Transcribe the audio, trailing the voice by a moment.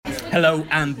Hello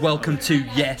and welcome to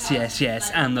Yes, Yes,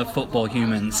 Yes and the Football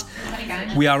Humans.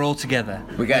 We are all together.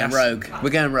 We're going rogue.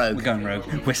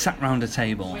 We're sat round a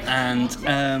table and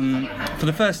for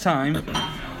the first time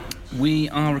we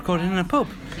are recording in a pub.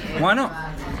 Why not?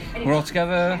 We're all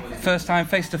together, first time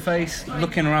face to face,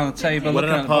 looking around the table, We're looking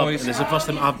in at a the pub, boys. and it's the first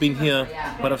time I've been here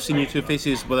where I've seen you two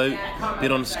faces without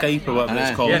being on Skype or whatever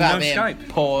it's called. Yeah, Without no being Skype.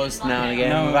 paused now and again,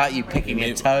 No. without you picking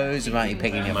your toes, without you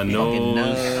picking your My fucking nose,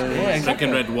 nose.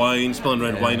 drinking red wine, spilling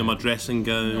red wine on my dressing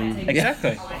gown.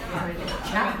 Exactly.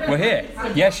 We're here.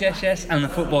 Yes, Yes, Yes and the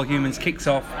Football Humans kicks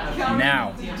off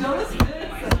now.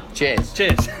 Cheers.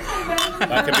 Cheers.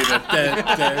 That could be the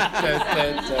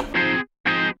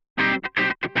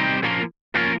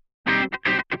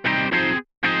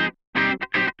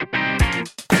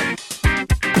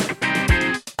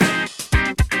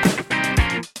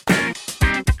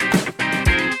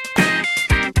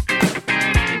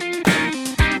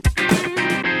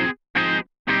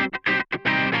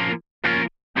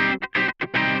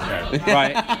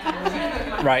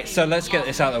Right, so let's get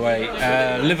this out of the way.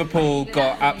 Liverpool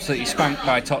got absolutely spanked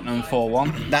by Tottenham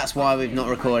 4-1. That's why we've not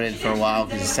recorded for a while,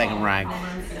 because it's taken rag.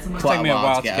 It's taken me a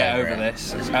while to get over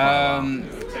this.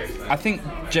 I think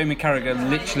Jamie Carragher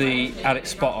literally had it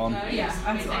spot on.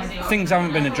 Things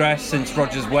haven't been addressed since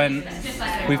Rodgers went.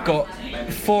 We've got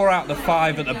 4 out of the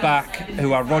 5 at the back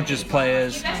who are Rodgers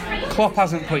players. Klopp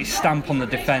hasn't put his stamp on the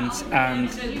defence and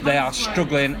they are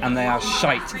struggling and they are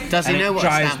shite. Does he and know it what a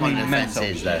drives stamp on me defence mental.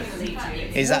 is, though?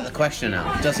 Is that the question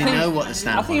now? Does he know what the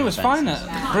stamp on defence is? I think he was fine at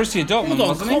Borussia Dortmund, Hold on,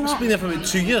 wasn't Klopp's he? been there for about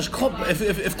 2 years. Klopp,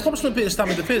 if Klopp's not put his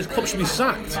stamp in defence, Klopp should be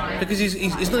sacked. Because he's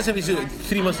not as if he's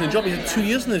 3 months in the job, he's had 2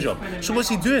 years in the job. So what's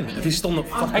he doing if he's still not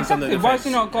fucking done the Exactly. defence? Why has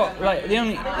he not got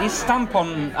his stamp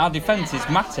on our defence is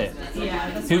Matip,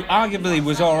 who arguably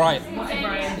was all right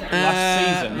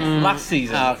last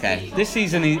season. Oh, okay. This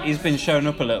season he's been showing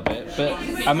up a little bit, but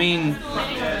I mean,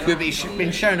 But he's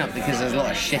been shown up because there's a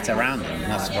lot of shit around him.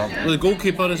 That's the problem. Well, the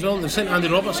goalkeeper as well. They've sent Andy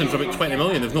Robertson for about 20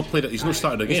 million. They've not played it. He's not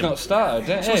started a game. he's not started.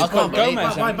 Yeah, I he's can't got believe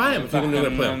Gomez. Why buy him if you're going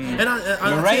to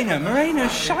play him?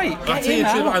 Moreno's shite. I'll Get tell you him the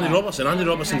truth about out. Andy Robertson. Andy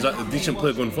Robertson's a decent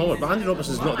player going forward, but Andy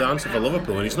Robertson's not the answer for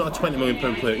Liverpool, and he's not a £20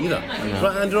 million player either.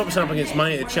 But Andy Robertson up against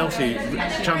Man United, Chelsea,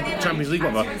 Champions League,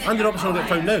 whatever. Andy Robertson will get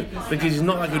found out because he's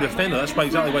not that good a defender. That's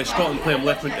exactly why Scotland play him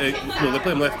left. They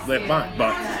play him left back,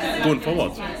 but going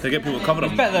forward, they get people to cover him.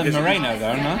 He's better than Moreno,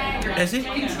 though, no? Is he?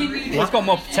 He's got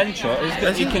more potential.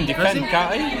 He can defend,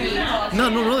 can't he? No,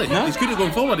 not really. No? He's good at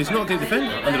going forward. He's not a great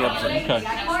defender, Andy Robertson. Okay.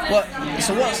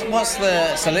 So what's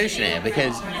the solution here?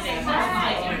 Because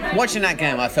watching that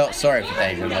game, I felt sorry for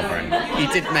David Lovren. He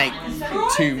did make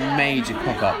 2 major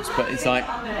cock-ups, but it's like,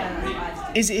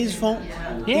 is it his fault?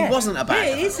 Yeah. He wasn't a bad.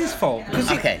 Yeah, it is his fault.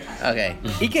 Okay.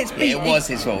 He gets beat. It was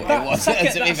his fault. That It was. second-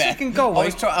 To be that fair. second goal.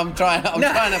 I'm trying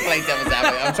to play devil's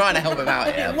advocate. I'm trying to help him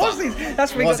out here. It was his.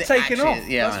 That's why he Was got it taken actually- off.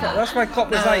 yeah, I know. That's why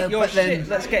Klopp was No, like, "You're but then- shit.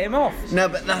 Let's get him off." No,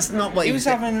 but that's not what He he was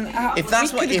doing. having. If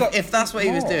that's he what could've got if that's what he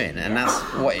was more. doing, and that's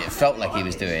what it felt like he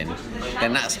was doing,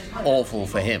 then that's awful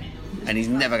for him. And he's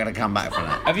never going to come back from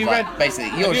that. Have you Like, read-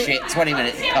 basically, you're shit. 20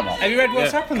 minutes. Come on. Have you read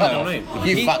what's Yeah, happened come though? on, mate.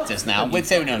 You fucked us now. We're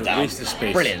 2-0 down. Waste of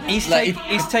space. Brilliant. He's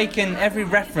taken every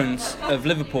reference of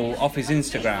Liverpool off his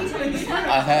Instagram.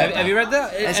 I heard Have you read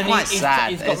that? It's And quite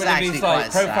sad. He's got It's rid of actually his quite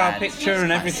profile sad. picture It's and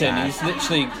quite everything. sad. He's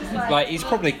literally he's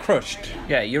probably crushed.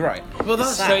 Yeah, you're right. Well,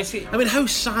 that's sad. So is he- I mean, how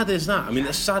sad is that? I mean,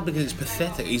 it's sad because it's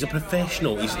pathetic. He's a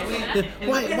professional.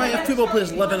 Why are football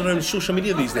players living around social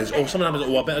media these days? Or someone happens,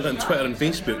 I better get on Twitter and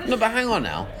Facebook. No, but hang on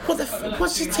now.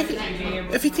 What's he taking?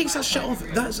 If he takes that shit off,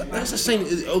 that's a sign.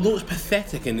 Although it's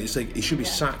pathetic and it's like he should be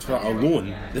sacked for that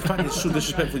alone. The fact that it's so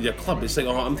disrespectful to your club. It's like,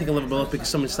 I'm taking Liverpool off because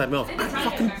someone slagged me off. I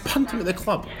fucking punt him at the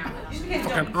club.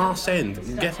 Fucking arse end.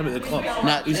 Get him at the club.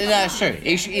 No, that's true.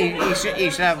 He should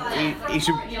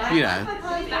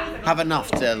have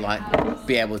enough to like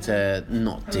be able to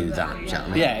not do that. Do you know what I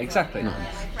mean? Yeah, exactly. No.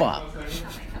 But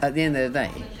at the end of the day,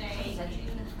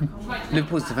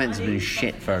 Liverpool's defence has been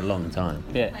shit for a long time.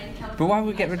 Yeah, but why would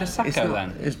we get rid of Sacco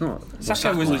then? It's not.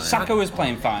 Sacco was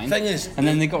playing fine. Thing is, and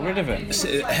then they got rid of him.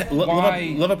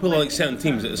 Why? Liverpool are like certain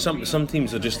teams. Some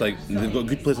teams are just like they've got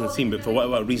good players on the team, but for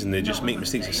whatever reason they just make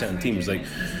mistakes at certain teams. Like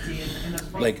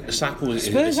Sacco.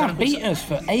 Spurs haven't beaten us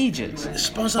for ages.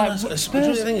 Spurs Like, are.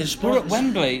 Spurs. The thing is, We're at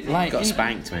Wembley. Like Got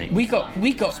spanked, mate. We got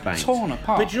Spanked. torn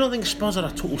apart. But do you not think Spurs are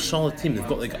a total solid team? They've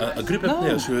got like a group of No.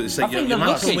 players who it's I like think your they're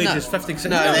maximum lucky. wage is 50, 60.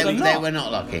 No, they're they not. were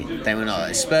not lucky. They were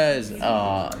not. Spurs are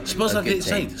are a good great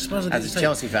team. side. Spurs are a As great a side.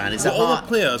 Chelsea fan, it's a all hard, the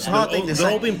players. hard thing to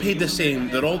They're all say. being paid the same.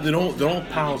 They're all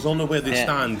pals. All know where they Yeah.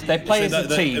 stand. They play It's as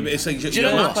like a team. It's like Do you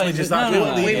know what? just No, that no, good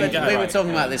no. league we and get were it.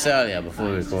 talking about this earlier before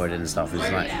we recorded and stuff.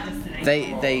 It's like they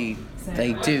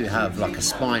they do have like a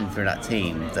spine through that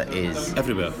team that is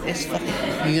everywhere. It's fucking.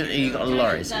 You got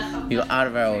Loris, you got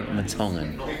Alderweireld,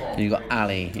 Matongan, you got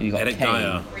Ali, and you got Eric Kane.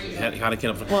 Dyer, Harry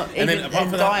Kane up front. Well, and then apart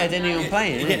from Dyer that, didn't even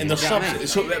play. Yeah, and the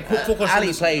subs. So focus Ali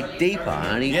on played deeper,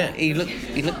 and he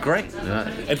looked great.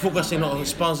 And focusing on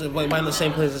Spurs, why not the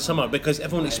same players as summer? Because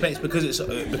everyone expects because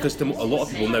to a lot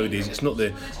of people nowadays it's not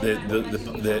the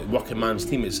working man's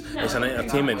team. It's an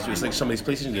entertainment. So it's like somebody's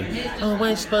PlayStation game. Oh,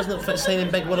 why is Spurs not signing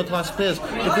big world class players?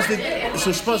 Because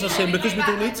so Spurs are saying because we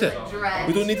don't need to.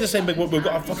 We don't need to sign big. We've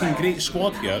got a fucking great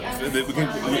squad here.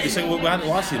 It's like what we had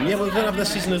last season. Yeah, we're going to have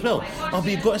this season as well. But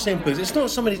you've got to sign players. It's not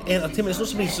somebody's entertainment. It's not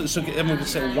somebody so everyone can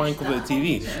sit and wank over the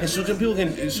TV. It's so people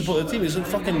can support the team. It's like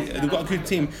fucking they've got a good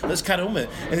team. Let's carry on with it.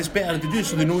 And it's better to do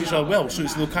so they know each other well. So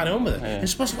they'll carry on with it. And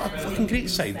Spurs have got a fucking great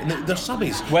side. And they're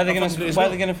subbies. Where are they going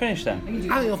to finish then?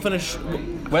 I think they'll finish.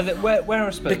 Where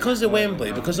are Spurs? Because of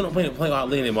Wembley, because they're not playing like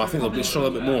that anymore, I think they'll be strong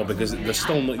a bit more because they're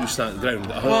still not used to that ground.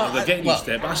 They're getting used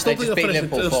to it, but I still think they'll finish.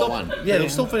 They'll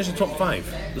still finish the top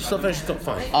 5. They'll still finish the top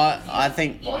 5. I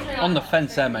think on the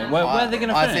fence there, mate. Where are they going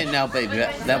to finish? I think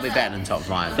they'll be better than top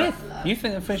 5. Fifth. You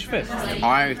think they'll finish 5th?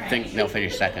 I think they'll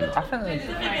finish 2nd.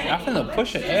 I think they'll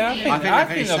push it. Yeah, I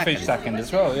think they'll finish 2nd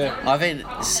as well. Yeah. I think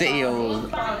City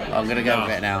will. I'm going to go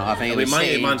with it now. I think it'll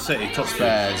be Man City, top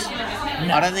Spurs.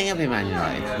 I don't think it'll be Man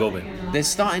United. Will be. They're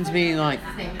starting to be like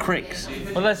cricks.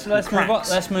 Well, let's move on.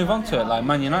 Let's move on to it. Like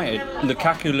Man United,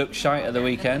 Lukaku looked shite at the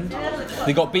weekend.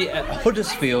 They got beat at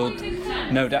Huddersfield.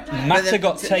 No doubt. Mata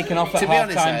got taken off at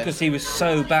half time because he was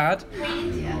so bad.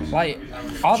 Like,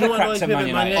 are there cracks at Man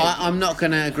United? I'm not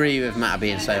going to agree with Mata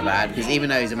being so bad because even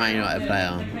though he's a Man United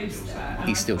player,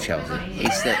 he's still Chelsea.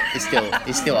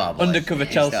 He's still our boy. Undercover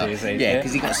Chelsea, is he? Yeah,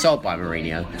 because he got sold by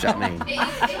Mourinho. Do you know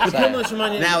what I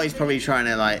mean? Now he's probably trying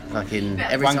to like fucking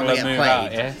every time we get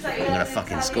played, I'm gonna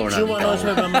fucking score another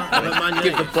goal.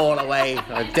 Give the ball away.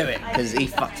 I'll do it because he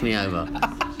fucked me over.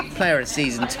 Player of the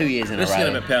season 2 years in a row. This is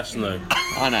getting a bit personal.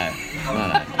 I know.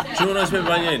 Do you know what I was about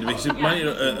Man United? Because Man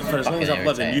United, for as long as I've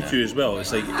lived in U2 as well,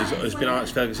 it's like it's been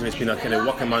Alex Ferguson, it's been a kind of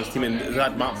working man's team, and they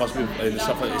had Matt Busby and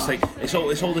stuff like that. It's like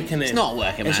it's all the kind of. It's not a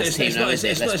working man's team. It's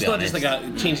not just like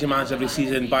a changing managers every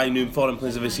season, buying new foreign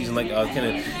players every season. Like a kind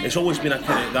of, it's always been a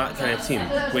kind of that kind of team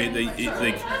where they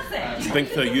like bring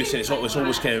through youth, and it's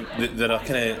always kind of they're a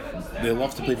kind of. They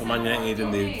love to play for Man United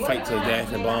and they fight to the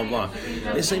death and blah blah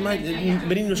blah. It's like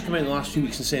Mourinho's come out in the last few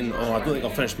weeks and saying, "Oh, I don't think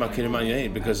I'll finish my career at Man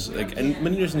United because like." And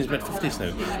Mourinho's in his mid-50s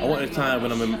now. I want to retire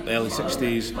when I'm in the early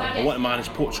 60s. I want to manage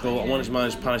Portugal. I want to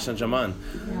manage Paris Saint-Germain.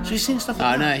 So he's saying stuff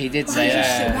like that. I know, he did say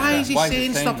that. Why is he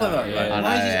saying stuff like that?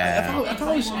 Yeah. If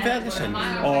I was Ferguson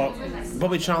or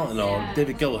Bobby Charlton or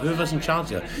David Gill, whoever's in charge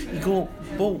here, you go,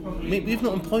 well, mate, we've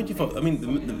not employed you for. I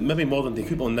mean, maybe modern day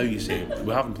football now you say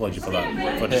we have employed you for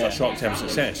that, for just a short-term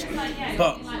success.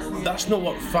 But that's not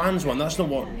what fans want. That's not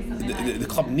what the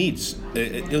club needs.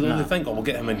 They'll think, oh, we'll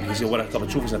get him in because he'll win a couple of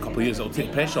trophies in a couple of years. It'll take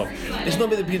the pressure off. It's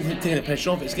not about taking the pressure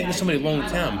off. It's getting somebody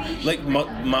long-term, like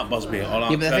Matt Busby or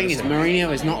Alex. Yeah, but the thing is,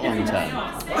 Mourinho is not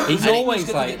long-term. He's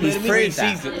always like he's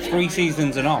 3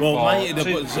 seasons and off. Well,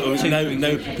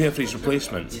 now prepare for his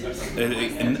replacement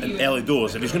in early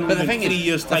doors. If he's going to win in 3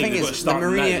 years' time, he's got to start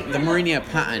the Mourinho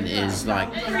pattern is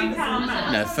like,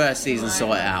 first season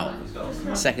sort it out,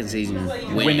 second season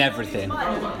win everything.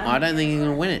 I don't think he's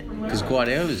going to win it because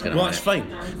Guardiola's going to win it. Well, that's fine.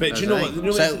 But do you know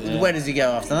what? So where does he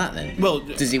go after that then? Well,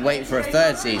 does he wait for a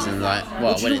third season? Like,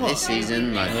 win it this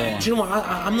season? Like, do you know what?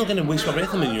 I'm not going to waste my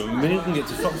breath on you. Mourinho can get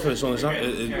to fuck for as long as that.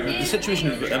 The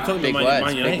situation. I'm talking about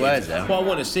Man United. Big words there. What I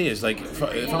want to say is, like, if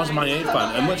I was a Man United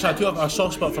fan, and which I do have a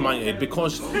soft spot for Man United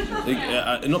because,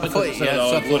 not because it's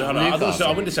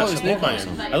I wouldn't say I support Man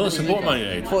United. I don't support Man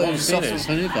United. What I'm saying is,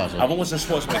 I've always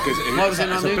supported because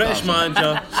it's a British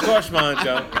manager, Scottish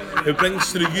manager who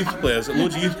brings through youth players,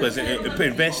 loads of youth players, who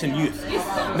invest in youth.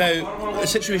 Now, the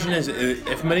situation is,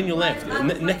 if Mourinho left,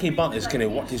 Nicky Butt has kind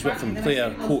of worked his way from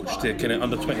player, coach to kind of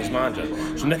under-20s manager.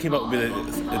 So Nicky Butt would be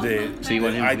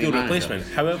the ideal replacement.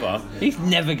 However, he's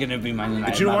never going to be Man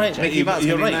United. Do you know why?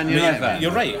 You're right.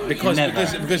 You're right because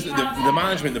the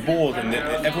management, the board, and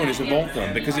everyone is involved in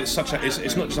them because it's such a.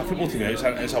 It's not just a football team.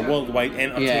 It's a worldwide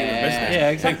entertainment business. Yeah,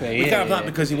 exactly. We can't have that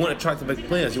because he won't attract the big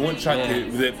players. He won't attract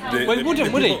the. Well, he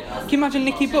wouldn't, would he? Can you imagine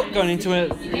Nicky Butt going into a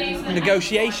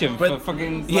negotiation for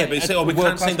fucking? Yeah, but it's like, we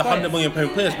can't sign the £100 million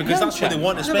players because that's what they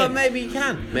want to spend. No, but maybe he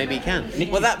can.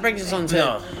 Well, that brings us on to.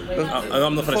 No,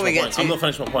 I'm not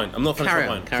finished my point.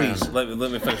 Please, let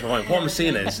me finish my point. What I'm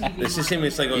saying is, it's the same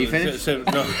as like. You finished?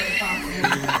 No.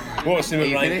 What was the same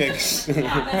with Ryan Giggs?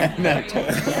 No.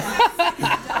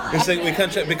 It's like we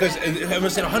can't because I'm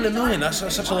saying 100 million. That's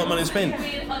such a lot of money to spend.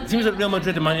 Teams like Real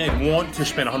Madrid and Man United want to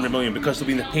spend 100 million because they'll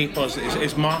be in the papers.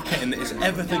 It's marketing. It's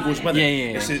everything goes with it.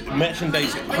 It's a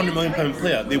merchandise. 100 million pound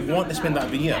player. They want to spend that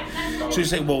every year. So you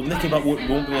say, well, Nicky Butt won't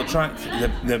be able to attract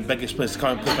the biggest players to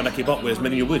come and play for Nicky Butt, whereas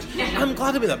Mourinho would. I'm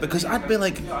glad about that because I'd be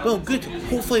like, well, good.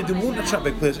 Hopefully they won't attract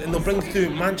big players and they'll bring through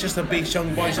Manchester-based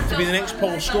young boys up to be the next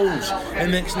Paul Scholes,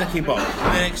 and the next Nicky Butt,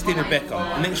 and the next David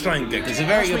Beckham, the next Ryan Giggs. It's a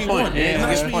very good point.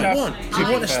 That's what you want. So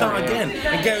you want to start again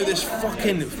and get out of this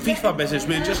fucking FIFA business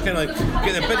where you just kind of like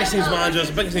get the biggest teams managers,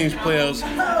 the biggest teams players,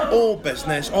 all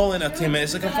business, all entertainment.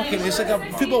 It's like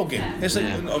a football game. It's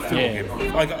like not a football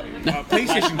game, like a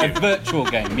PlayStation game. A virtual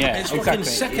game, It's fucking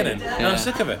sickening, and I'm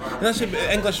sick of it. And that's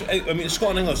English. I mean, it's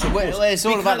Scotland English. So it's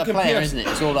all about the player, isn't it?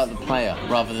 It's all about the player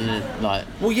rather than like.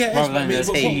 Well, yeah, rather than the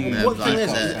team. What thing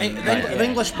is, the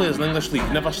English players in the English league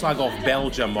never slag off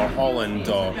Belgium or Holland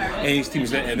or any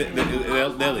teams in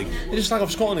their league. They just slag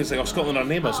off Scotland. It's like, Scotland are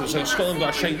neighbours. So it's like Scotland got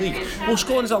a shite league. Well,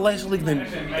 Scotland's a lesser league than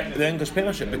the English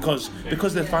Premiership because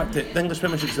of the fact that the English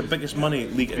Premiership is the biggest money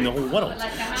league in the whole world.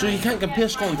 So you can't compare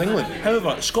Scotland to England.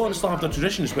 However, Scotland still have their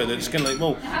traditions where it's kind of like,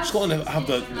 well, Scotland have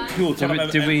the people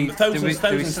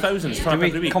thousands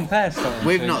every week. Compare Scotland?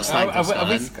 We've not slagged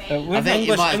Scotland. I think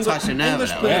you might have touched a nerve.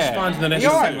 English players fans in the next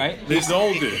They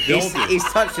all do. He's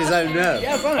touched his own nerve.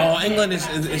 England is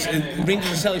Rangers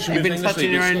and Celtic should be You've been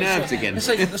touching your own nerves again. It's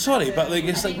like, sorry, but like,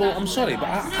 it's like, well, I'm sorry, but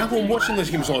I go and watch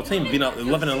English games all the time,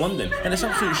 living in London, and it's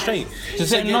absolutely straight.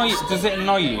 Does it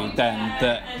annoy you then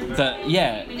that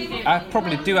I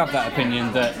probably do have that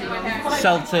opinion that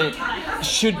Celtic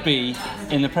should be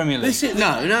in the Premier League?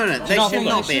 No, they should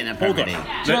not be in the Premier League.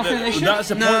 Do you not think they should? That's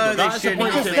the point. No, That's they the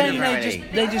point. should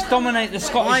not. They just dominate the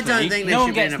Scottish I don't league. think they no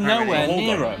should one be in gets the Premier nowhere League.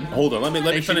 near them. Hold on, let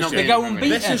me finish. They go unbeaten.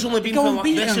 This has only been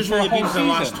for the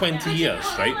last 20 years,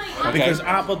 right? Okay. Because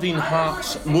Aberdeen,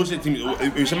 Hearts, loads of teams.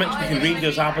 It was a mix between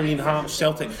Rangers, Aberdeen, Hearts,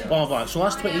 Celtic, blah blah. So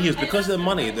last 20 years, because of the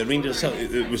money that Rangers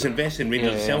Celtic was invested in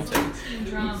Rangers and Celtic,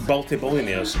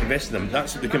 multi-billionaires invested in them.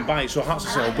 That's what they can buy. So Hearts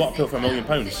and Celtic bought a player for £1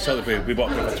 million. Celtic we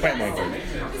bought a player for £20 million,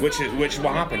 which is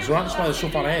what happened. So that's why they're so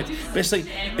far ahead. But it's like,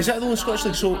 is that the only Scottish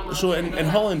league? So in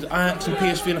Holland, Ajax and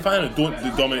PSV and Feyenoord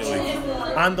don't dominate the league.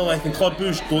 Anderlecht and Club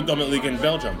Brugge don't dominate the league in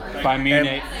Belgium. Bayern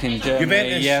Munich in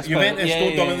Germany, Juventus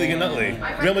don't dominate the league in Italy.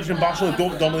 Real Madrid and Barcelona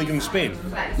don't dominate the league in Spain.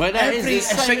 Well, Every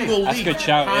single league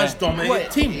has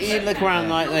dominated teams. You look around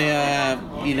like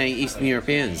the Eastern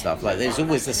European stuff. Like there's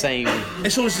always the same.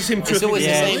 It's always the same. It's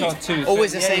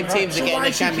always the same teams that get in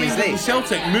the Champions League.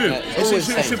 Celtic move.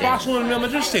 It's Barcelona and Real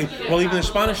Madrid's team. Well, even the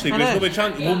Spanish league, there's nobody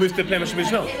chance we'll move to the Premiership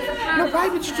as well. No, why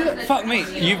would you do that? Fuck me,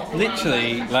 you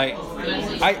literally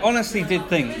I honestly did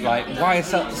think why is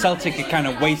Celtic are kind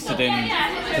of wasted in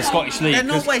the Scottish league. They're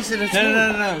not wasted at all.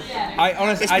 No. I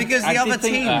honestly, it's because the other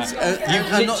teams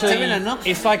are not doing enough.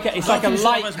 It's like a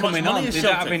light coming on. They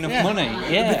don't have enough money.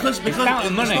 Yeah, because it's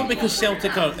not because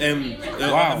Celtic are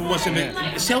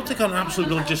Celtic are an absolute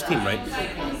religious team, right?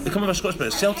 They come with a Scottish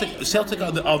player. Celtic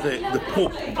are the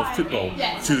Pope of football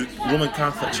to Roman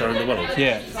Catholics around the world.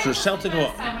 Yeah. So Celtic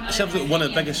are one of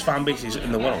the biggest fan bases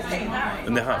in the world,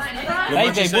 and they have.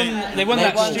 They won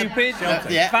that stupid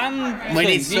fan we thing.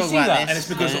 need to talk about this. And it's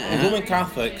because Roman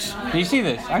Catholics. Do you see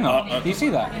this? Hang on. Do you see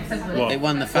that? What? They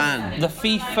won the fan. The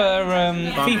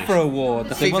FIFA award.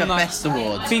 The FIFA Best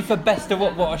Award. FIFA Best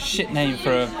Award. What a shit name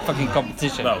for a fucking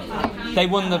competition. They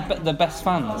won the best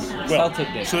fans.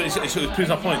 Celtic did. So it proves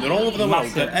our point. They're all over the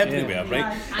world. They're everywhere,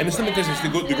 right? And it's not because they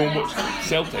go and watch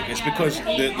Celtic. It's because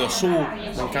they're so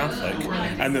Catholic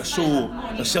and they're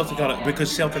Celtic are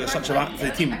because Celtic are such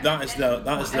a team. That is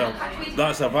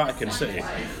their Vatican City,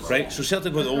 right? So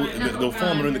Celtic they'll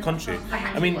follow them around the country.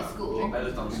 I mean,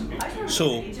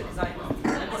 so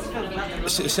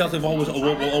Celtic will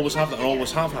always have that, and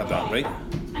always have had that, right?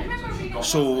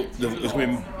 So there's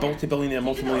going to be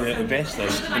multi-millionaire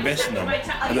investors investing in them,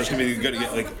 and there's going to get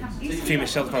like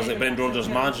famous Celtic fans like Brendan Rodgers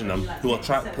managing them, who will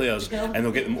attract players, and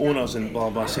they'll get them owners and blah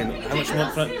blah, saying how much you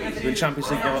want for it. In Champions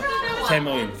League, 10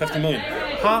 million, 50 million.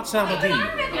 Hearts and Aberdeen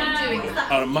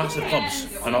are massive clubs,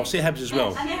 and I'll say Hibs as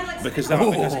well, because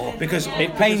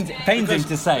it pains him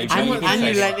to say. And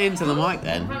you let into the mic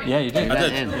then. Yeah, you did. I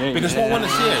did. Because what I want to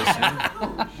say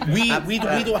is, we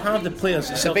don't have the players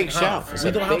that Celtic have.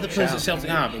 We don't have the players that Celtic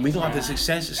have, and we don't have the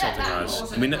success that Celtic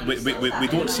has. I mean, we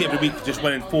don't see every week just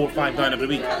winning 4 or 5 9 every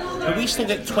week, but we still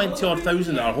get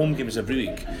 20,000 odd at our home games every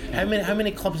week. How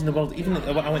many clubs in the world? Even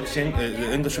I went to see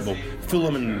the English football,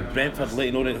 Fulham and Brentford,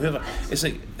 Leighton Orient, whoever. It's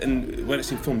like, and when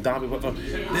it's in Fulham, Derby, whatever.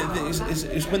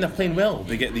 It's when they're playing well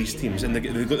they get these teams, and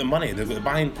they've got the money, they've got the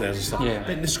buying players and stuff. Yeah.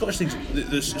 But in the Scottish leagues,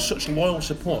 there's such loyal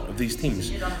support of these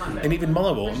teams, and even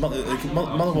Motherwell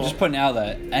just putting it out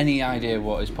there. Any idea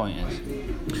what his point is?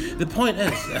 The point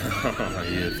is,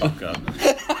 you fucker.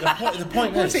 The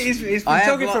point is, He's been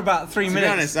talking for about 3 minutes. To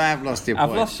be honest, I have lost your point.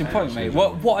 I've lost your point, mate.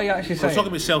 What are you actually saying? we're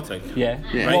talking about Celtic. Yeah.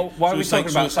 Yeah. Right? Well, why are we So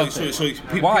talking about Celtic?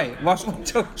 Why? What's we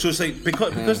talking? So it's like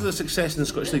because of the success in the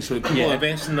Scottish League, so people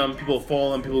invest in them, people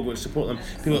follow them, people go and support them.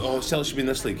 People go, Celtic should be in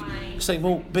this league. It's like,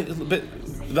 well, but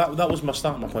that was my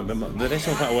starting point. But the rest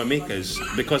of the point I want to make is,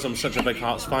 because I'm such a big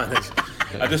Hearts fan, is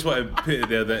I just want to put it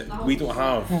there that we don't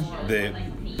have the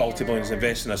multi-billions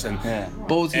investing in us, and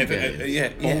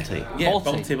multi-billionaires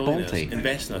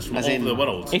investing in us from all over the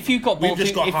world. If you've got we've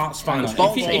just got Hearts fans.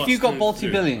 If you've got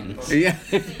multi-billions, Yeah.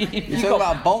 You're talking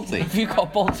about Balti. if you've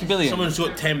got multi-billions, Someone's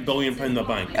got £10 billion in their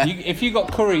bank. if you've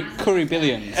got curry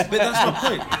billions, But that's my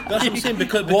point. That's what I'm saying.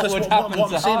 Because what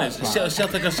I'm saying is,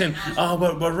 Celtic are saying,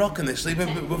 we're rocking this league.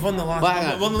 We've won the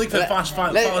last. We've won the league for the past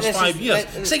 5 years.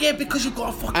 It's like, yeah, because you've got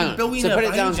a fucking billionaire.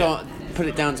 So put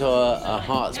it down to a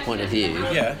Hearts point of view.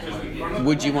 Yeah.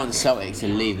 Would you want Celtic to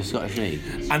leave the Scottish League?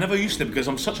 I never used to, because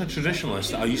I'm such a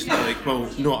traditionalist that I used to be like, well,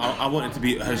 no, I want it to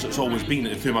be as it's always been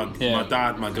through my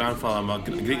dad, my grandfather, my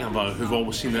great-grandfather, who've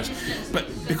always seen this. But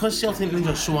because Celtic leagues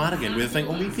are so arrogant, we think,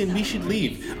 we should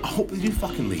leave. I hope they do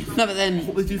fucking leave. No, but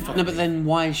then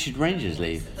why should Rangers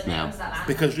leave now?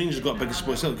 Because Rangers got a bigger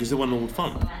support Celtic because they won Old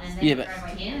Firm. Yeah, but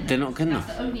they're not good enough.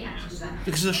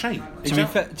 Because they're shite. To be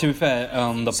fair,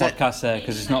 the podcast there,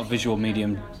 because it's not a visual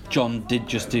medium, John did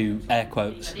just do air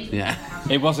quotes. Yeah.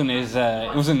 It wasn't his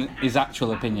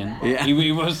actual opinion. Yeah.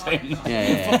 He was saying.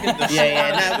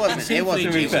 Yeah. No, it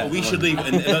wasn't. We should leave.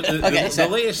 And the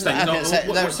latest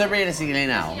thing. So realistically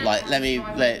now, like let me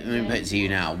put it to you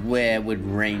now. Where would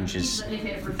Rangers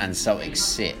and Celtic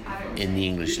sit in the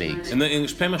English leagues? In the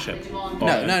English Premiership?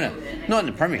 No, not in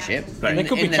the Premiership. Right. They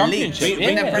could be Championship.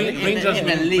 In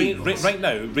the league. Right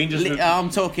now, Rangers. I'm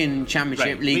talking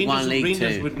Championship, League One, League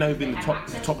Rangers 2. would now be in the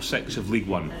top 6 of League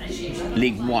One.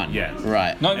 League One. Yeah.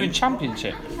 Right. Not even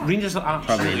Championship. Rangers are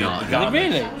absolutely not. garbage.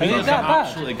 Really? Are they Rangers that are bad?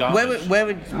 absolutely garbage. Where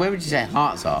would you say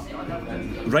Hearts are?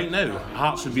 Right now,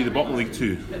 Hearts would be the bottom of League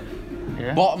 2.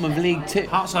 Yeah. Bottom of League 2.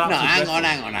 Hearts are hang absolutely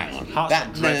on. Hearts are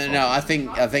dreadful. No. I think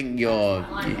you're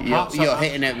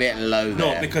hitting it a bit low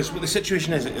there. No, because what the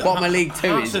situation is, bottom of League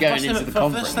 2 is going into the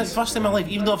conference. First time in my life,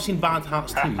 even though I've seen bad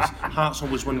Hearts teams, Hearts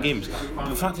always win games. But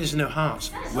the fact is, now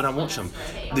Hearts, when I watch them,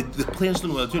 the players don't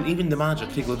know what they're doing. Even the manager,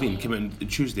 Craig Levein, came out on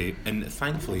Tuesday and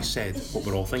thankfully said what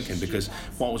we're all thinking, because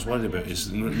what I was worried about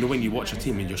is, when you watch a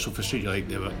team and you're so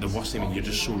frustrated, you're like the worst team, and you're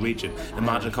just so raging. The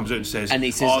manager comes out and says, they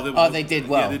did well. Yeah, they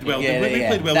did well. Yeah, they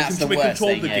played well. That's We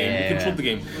controlled the game. Yeah. We controlled the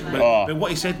game. But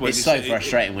what he said was, it's so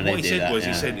frustrating when they do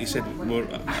that. He said we're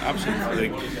absolutely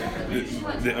like,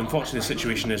 the unfortunate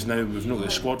situation is now we've not got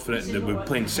a squad for it. That we're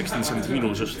playing 16,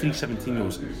 17-year-olds. There's 3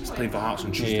 17-year-olds playing for Hearts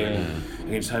on Tuesday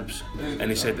against Hibs. And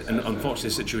he said, an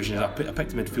unfortunate situation is I picked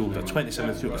a midfield, a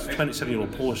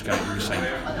 27-year-old Polish guy who was signed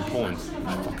in Poland.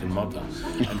 Fucking murder.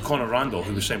 And Conor Randall,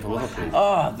 who was signed for Liverpool.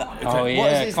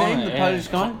 What is his name? The Polish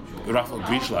guy? Rafael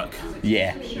Grishak.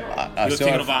 Yeah, I You're saw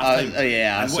taking over half time. I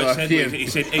and saw what a he few.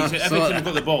 said, he said every time we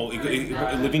got the ball,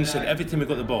 Levein said every time we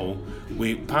got the ball,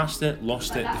 we passed it,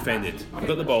 lost it, defended. We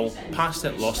got the ball, passed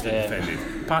it, lost it,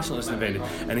 defended. Passed it, lost it, defended.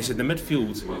 And he said the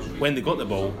midfield, when they got the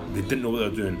ball, they didn't know what they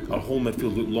were doing. Our whole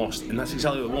midfield looked lost, and that's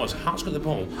exactly what it was. Hearts got the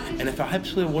ball, and if a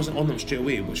Hibs player wasn't on them straight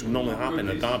away, which would normally happen in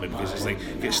a derby because it's like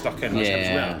get stuck in,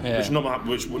 which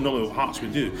normally Hearts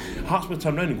would do. Hearts would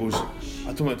turn around and goes, I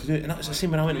don't know what to do. And that's the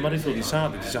same when I went to Murrayfield in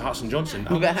Saturday to see Hearts and Johnson.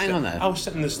 But hang on there. I was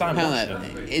sitting in the stand.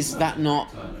 Is that not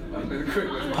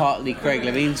partly Craig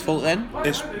Levein's fault then?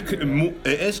 It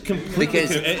is completely Craig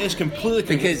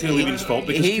Levein's fault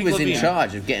because he was in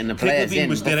charge of getting the players in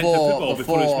was director of football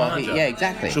before he was manager. Yeah,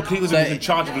 exactly. So Craig Levein was in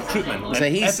charge of recruitment. So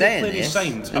he's saying this,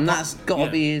 and that's got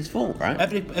to be his fault, right?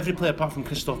 Every player apart from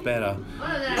Christophe Berra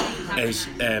is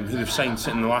who they've signed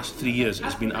in the last 3 years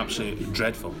has been absolutely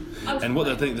dreadful. And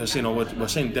what they're saying, we're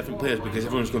signing different players because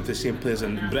everyone's going to the same players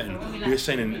in Britain. We're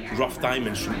signing rough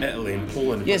diamonds from Italy and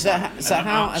Poland. Yeah, so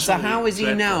how is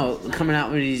he now coming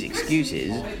out with these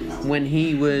excuses when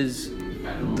he was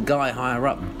the guy higher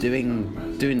up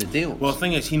doing the deal? Well, the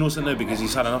thing is, he knows it now because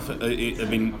he's had enough. I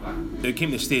mean, it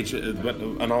came to the stage,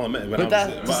 and I'll admit,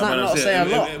 does that not say a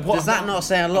lot? Does that not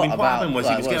say a lot about what happened was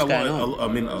he was getting going on? I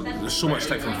mean, there's so much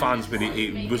stick from fans, but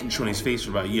he wasn't showing his face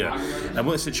for about a year. And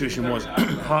what the situation was,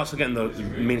 Hearts are getting the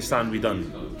main stand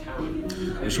redone.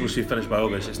 We're supposed to be finished by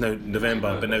August. It's now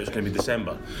November, but now it's going to be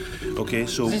December. Okay,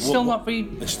 so it's still not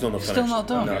finished. It's still not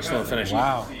done. No, it's still not finished.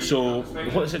 Wow. So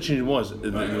what the situation was,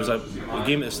 there was a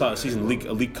game at the start of the season,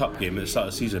 a League Cup game at the start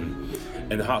of the season,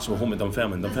 and the Hearts were home at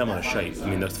Dunfermline. Dunfermline are shite. I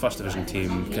mean, they're the first division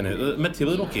team, kind of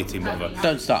mid-table, they're okay team, whatever.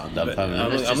 Don't start on Dunfermline.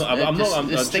 I'm not going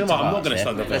to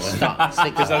start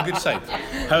Dunfermline because they're a good side.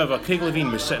 However, Craig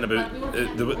Levein was sitting about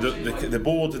the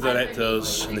board, the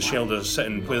directors, and the shielders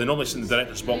sitting where they normally sit in the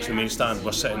director's box in the main stand.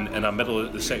 Were sitting in the middle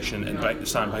of the section and the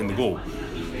stand behind the goal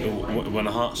when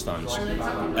the Hearts stands.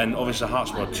 And obviously the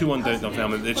Hearts were 2-1 down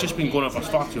Dunfermline. They'd just been going on for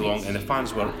far too long, and the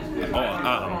fans were all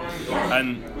at them.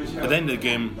 And at the end of the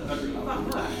game,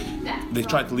 they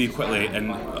tried to leave quickly,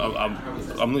 and I'm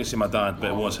not going to say my dad,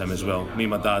 but it was him as well. Me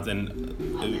and my dad, and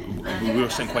we were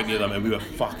sitting quite near them, and we were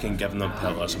fucking giving them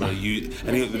pelters. The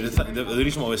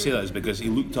reason why I say that is because he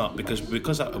looked up,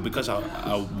 because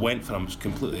I went for him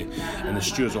completely, and the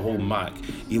stewards were holding back.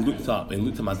 He looked up and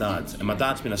looked at my dad, and my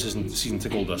dad's been a season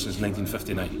ticket holder since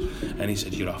 1959, and he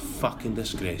said, "You're a fucking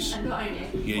disgrace.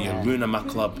 You're ruining my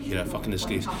club. You're a fucking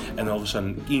disgrace." And all of a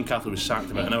sudden, Ian Cathro was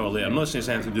sacked about an hour later. I'm not saying it's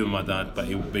anything to do with my dad, but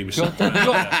he was sacked.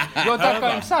 Your dad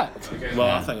got him sacked? Well,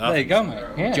 I think there you go, mate.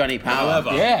 Yeah. Johnny Power.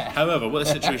 However, what the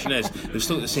situation is, they've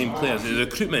still got the same players. The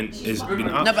recruitment has been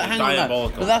absolutely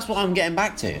diabolical. But that's what I'm getting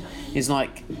back to. Is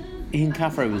like Ian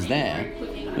Cathro was there,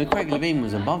 but Craig Levein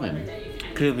was above him.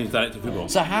 Craig Levein's director of football.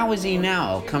 So how is he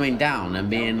now coming down and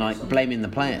being like blaming the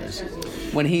players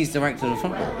when he's director of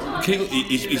football?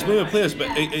 He's blaming the players, but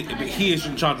he is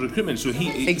in charge of recruitment, so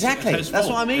exactly. It's That's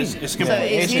what I mean.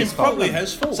 It's his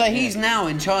fault. So he's now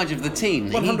in charge of the team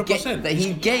that 100%. that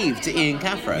he gave to Ian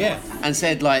Cathro, and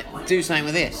said like, do something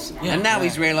with this, and now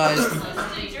he's realised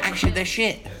actually they're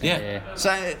shit. Yeah.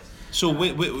 So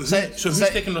who's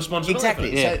taking responsibility?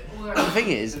 Exactly. For it? So the thing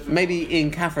is, maybe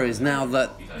Ian Cathro is now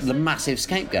the massive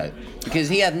scapegoat because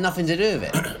he had nothing to do with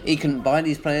it. He couldn't buy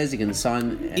these players. He couldn't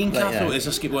sign. Ian Cathro is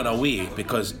a scapegoat in a way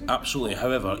because absolutely.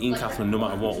 However, Ian Cathro, no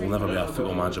matter what, will never be a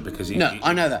football manager because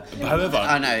I know that. However,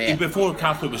 I know. Before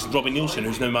Cathro was Robbie Nielsen,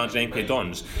 who's now managing MK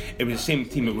Dons. It was the same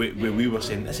team where we were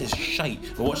saying this is shite.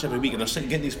 We watch every week and they're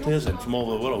getting these players in from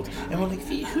all over the world, and we're like,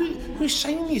 who's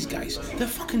signing these guys? They're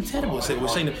fucking terrible. It's like we're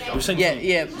signing. So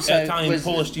Italian,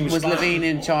 Polish teams. Was Levein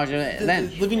in charge of it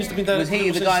then? Was he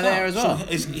the guy there as well?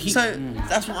 So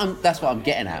that's what I'm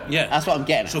getting at. Yeah, that's what I'm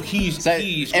getting at. So he's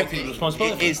taking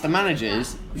responsibility. It's the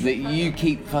managers that you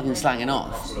keep fucking slanging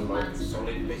off.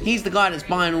 He's the guy that's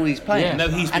buying all these players, now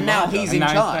he's in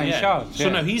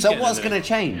charge. So what's going to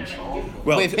change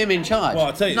with him in charge? Well,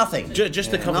 I'll tell you, nothing. Just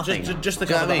to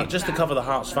cover the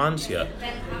Hearts fans here,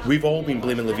 we've all been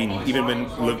blaming Levein, even when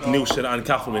Nielsen and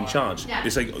Cathro were in charge.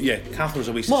 It's like, Cathro's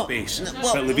a waste of space.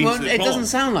 But Levein's the it doesn't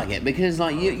sound like it because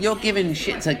like you're giving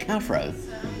shit to Cathro.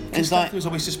 It's like Cathro's a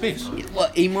waste of space.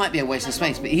 Well, he might be a waste of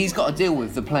space, but he's got to deal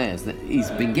with the players that he's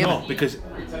been given. No, because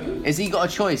has he got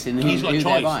a choice in who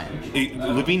they're buying?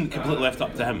 Levein completely left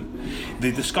up to him.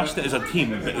 They discussed it as a team,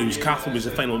 but it was Cathro was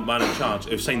the final man in charge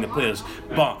of signing the players.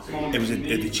 But it was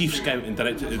the chief scout and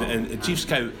director. And the chief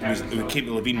scout came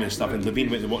to Levein and stuff, and Levein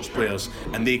went to watch players,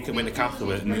 and they went to Cathro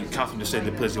with it, and Cathro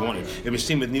decided the players they wanted. It was the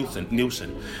same with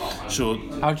Nielsen. So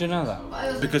how do you know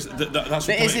that? Because that's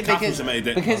what Cathro's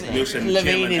admitted. Because Nielsen,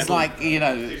 Levein is like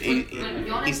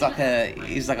he's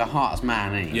like a Hearts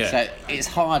man, isn't he? Yeah. So it's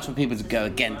hard for people to go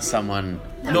against someone.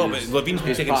 No, but Levein's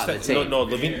been taking steps. No,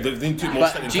 Levein took more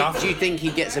steps than Cathro. Do you think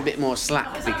he gets a bit more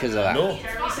slack because of that? No,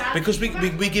 because we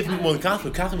give him more than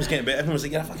Cathro. Cathro was getting a bit. Everyone was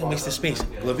like, "You're a fucking waste of space."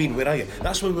 Levein, where are you?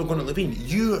 That's why we're going to Levein.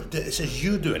 It says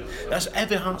you do it. That's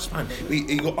every Hearts fan.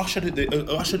 We got ushered out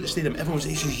the stadium. Everyone was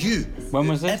like, "This is you." When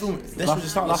was this? This was the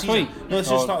start of the season. Week? No,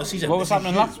 this was the start of the season. What was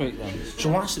happening last week then?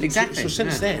 So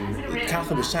since then,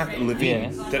 Cathro was sacked, and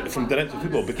Levein from director of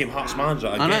football became Hearts manager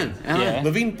again. I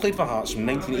know. Levein played for Hearts from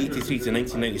 1983 to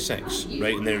 1996.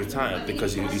 Right, and then retired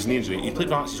because of his knee injury. He played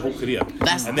for Hearts his whole career,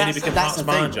 and then he became Hearts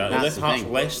manager. He left Hearts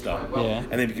Leicester,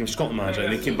 and then became Scotland manager,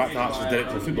 and he came back to Hearts as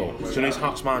director of football. So now he's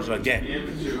Hearts manager again.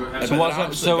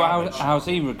 How's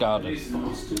he regarded?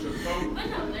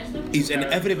 He's in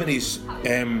everybody's.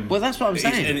 Well, that's what I'm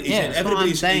saying.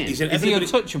 He's in Is he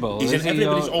untouchable? He's in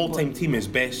everybody's all-time team as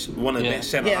one of the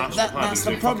best centre halves. That's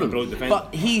the problem.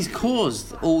 But he's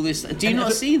caused all this. Do you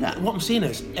not see that? What I'm saying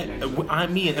is, me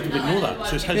and everybody know that.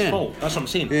 So it's his fault. That's what I'm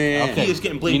saying. Okay. He is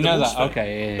getting blamed the most.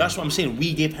 Okay. That's what I'm saying.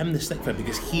 We gave him the stick for it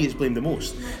because he is blamed the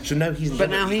most. So now he's.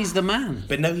 But now he's the man.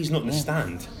 But now he's not in the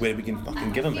stand where we can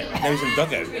fucking give him it. Now he's in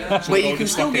dugout. So you can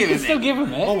still give him it. Still give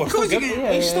him it. Oh, we're still giving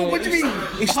it. What do you mean?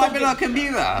 He's typing on a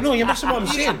computer. No, you're missing what I'm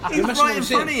saying. He's right in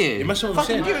front of you. You're missing what I'm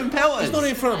saying. Fucking give him pelters. He's not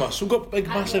in front of us. We've got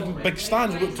big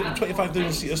stands. We've got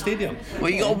 25,000 seater stadium. Well,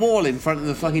 you got a wall in front of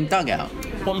the fucking dugout.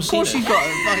 What I'm Of saying course you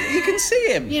got. You can see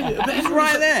him. Yeah, but He's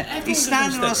right there. He's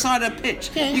standing on the side of the pitch.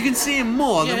 Yeah. You can see him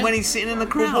more than Yeah. when he's sitting in the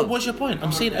crowd. What's your point?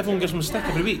 I'm saying everyone gives him a stick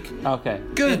every week. Okay.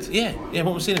 Good. Yeah.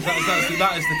 What I'm saying is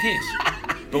that is the case.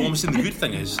 But what I'm saying, the good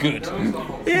thing is, Good.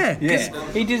 Yeah.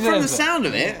 Yeah. He deserves From the it. sound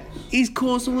of it, he's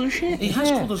caused all the shit. he has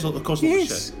called us all the cause of the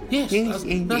shit. Yes,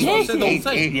 that's what I said the whole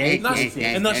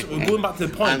time. And that's going back to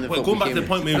the point. Going back to the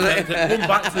point where he was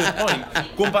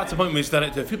going back to the point where he's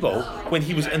directed of football. When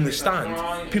he was in the stand,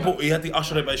 he had to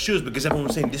usher out by his shoes because everyone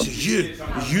was saying, "This is you.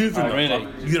 It's you from really?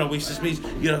 You're a waste of space.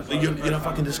 You're a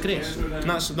fucking disgrace." And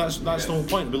that's the whole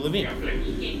point about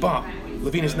Levine. But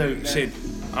Levine has now said,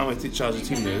 I'm going to take charge of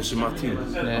the team now, this is my team,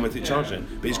 I'm going to take charge of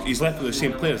it. But he's left with the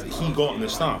same players that he got in the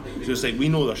start. So it's like, we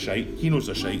know they're shite, he knows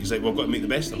they're shite, he's like, well, we've got to make the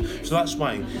best of them. So that's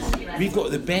why we've got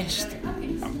the best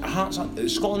Hearts.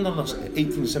 Scotland under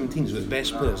 18-17s are the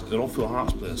best players, they're all full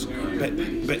Hearts players.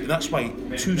 But that's why 2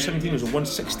 17-year-olds and 1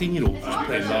 16-year-old was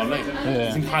playing the other night.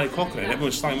 I think Harry Cochrane,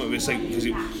 everyone's starting with it, it's like,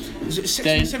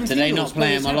 because Do they not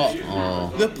play him a lot?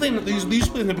 Or? They're playing these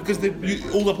playing them because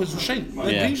older players were shite. Like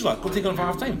Grange lad, got taken on for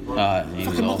half time. He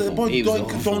was awful. The boy He was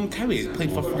awful. Don Cowie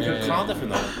played for fucking Cardiff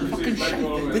and that. Fucking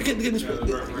shit. They get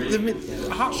this.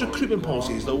 Hearts recruitment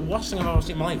policy is the worst thing I've ever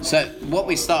seen in my life. So what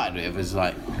we started with was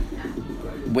like,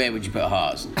 where would you put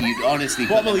Hearts? You'd honestly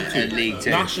put them in League Two.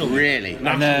 National. Really?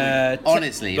 And,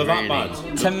 Honestly, they're really. that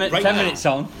bad. 10 minutes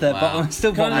on, they're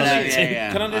still bottom of League Two.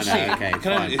 Can I just say, on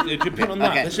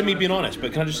that, Okay. this is me being honest,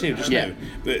 but can I just say now,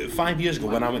 but 5 years ago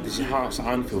when I went to see Hearts at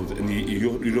Anfield in the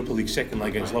Europa League second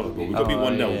leg against Liverpool, we got beat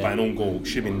 1-0 by an own goal,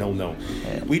 should have been 0-0.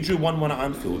 Yeah. We drew 1-1 at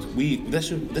Anfield. This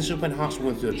was when Hearts were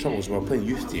going through the troubles, we were playing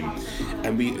youth team,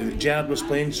 and Gerrard was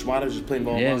playing, Suarez was playing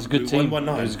ball. Yeah, it was a good team.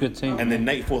 1-1 It was a good team. And then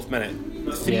 94th minute,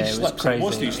 three slips. Crazy. It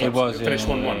was 3 slips. It was, finished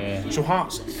 1-1. yeah. So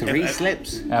Hearts. 3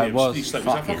 slips? It was. 3 slips. It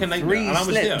was a fucking nightmare. 3 And I was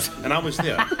slips. there. And I was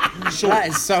there. So, That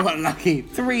is so unlucky.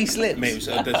 3 slips. mate, it was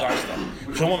a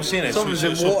disaster. So what I'm saying is, Someone's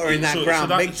in water in that ground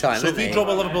big time, So if isn't we they? drop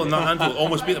a Liverpool in that Anfield,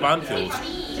 almost beat them at Anfield.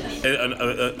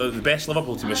 The best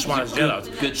Liverpool team is Suarez Gerrard.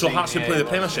 So team, Hearts could play the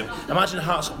Premiership. Imagine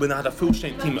Hearts when they had a full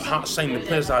strength team. Hearts signed the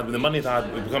players they had with the money they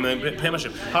had to become the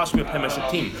Premiership. Hearts would be a Premiership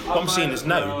team. What I'm saying is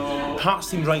now,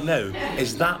 Hearts team right now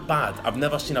is that bad. I've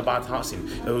never seen a bad Hearts team.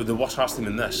 The worst Hearts team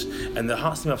in this. And the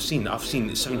Hearts team I've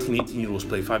seen 17, 18-year-olds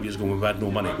play 5 years ago when we had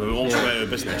no money. We were also out of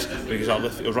business because our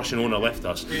Russian owner left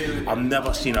us. I've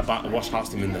never seen a worse Hearts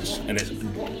team in this. And it's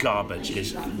garbage.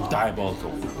 It's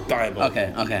diabolical.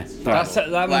 Okay.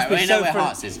 That must be we know where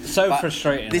Hearts is. so But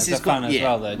frustrating this as is a fan as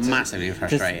well, though. Massively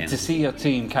frustrating. To see your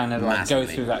team kind of like go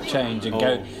Massively. through that change and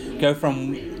go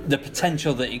from the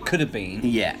potential that it could have been to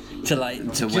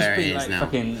just where be it is like now.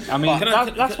 fucking. I mean,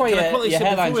 that's why your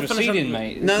hairline's receding,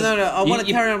 mate. No. I want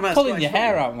to carry on about pulling Scottish your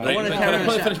hair football. out, mate. I want to Can carry I on.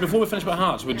 quickly finish before we finish about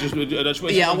Hearts? I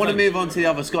want to move on to the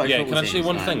other Scottish football can I say teams.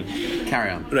 one Right. thing?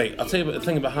 Carry on. Right, I'll tell you about the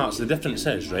thing about Hearts. The difference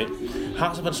is, right,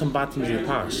 Hearts have had some bad teams in the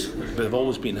past, but they've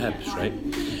always beaten Hibs, right?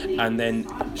 And then,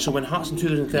 so when Hearts in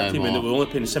 2013, when they were only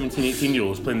playing 17,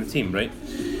 18-year-olds playing the team, right,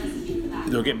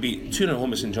 they'll get beat 2-0 at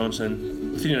home at St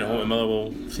Johnstone, 3-0 at home at Motherwell,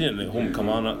 3-0 at home at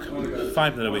Kilmarnock,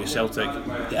 5-0 away to Celtic,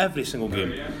 every single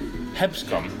game. Hibs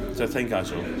come to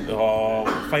Tynecastle. Oh,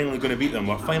 we're finally going to beat them.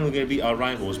 We're finally going to beat our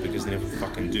rivals because they never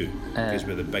fucking do. Because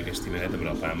we're the biggest team in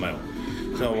Edinburgh by a mile.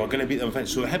 So we're going to beat them.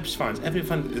 So Hibs fans, every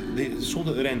fan, they sold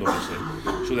at their end obviously.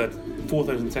 So they had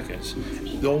 4,000 tickets.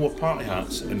 They all wore party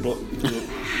hats and bought.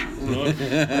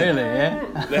 Really?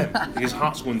 Yeah. Them, because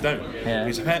Hearts going down. Yeah.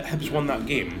 Because if Hibs won that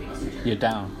game, You're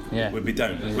down. Yeah. we'd be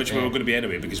down, which we were going to be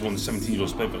anyway because one of the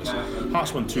 17-year-olds played with us.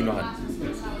 Hearts won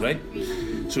 2-0, right?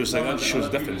 So it's like that shows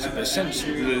the difference. But since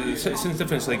the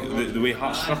difference, like the way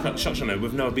Hearts structure now,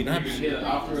 we've never beaten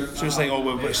Hibs. So it's like, oh,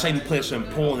 we're signing players from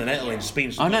Poland and Italy and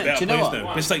Spain. So I know. better Do you know players what? now.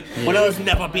 But it's like When I was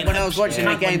never beaten when Hibs. I was watching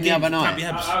the Can't win game the other games, can't night, be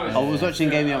Hibs. I was watching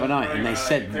the game the other night, and they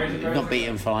said not beat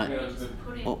him for like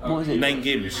what was it? 9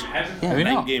 games. Have you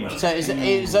 9 not? games. So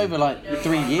it was over like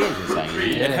 3 years or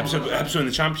something. And Hibs were in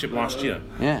the Championship last year.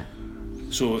 Yeah.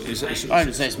 So it's I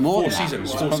would say it's more 4 than that. seasons.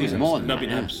 It's 4 probably seasons. more than Not that,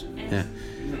 beaten yeah. Hibs.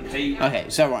 Yeah. Okay,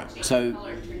 so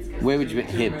where would you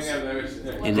put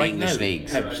Hibs in the Right English now,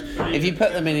 leagues? Hibs. If you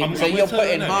put them in, I'm so gonna you're tell you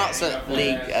putting now. Hearts at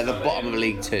the bottom of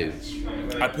League 2.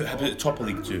 I put Hibs at the top of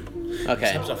League 2.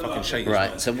 Okay. Hibs are fucking shite.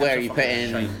 Right. So where are you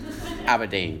putting Shite.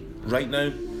 Aberdeen? Right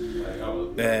now,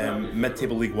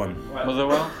 mid-table League 1.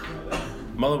 Motherwell?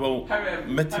 Motherwell,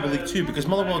 mid-table League 2, because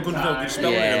Motherwell are going to do a good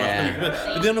spell Yeah.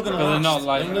 but they're not going to last. They're not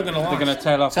like. They're not going to last. They're going to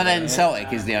tail off. So a then bit, yeah.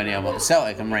 Celtic is the only other one.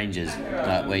 Celtic and Rangers,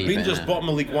 like where you put Rangers them. bottom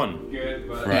of League 1.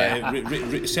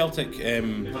 Right. Celtic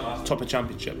top of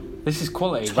Championship. This is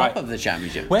quality. Top right. of the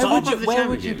championship. Where Top would you- of the where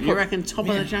would championship. you You put- reckon top of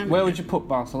the championship? Where would you put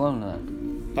Barcelona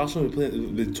then? Barcelona play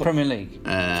the top Premier League.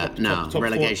 No, top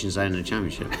relegation zone in the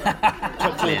Championship.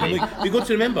 top 4 of the league. You've got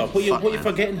to remember what you're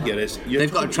forgetting here is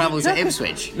They've got to travel to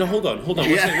Ipswich. No, hold on. One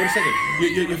second.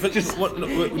 You're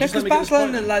forgetting. Because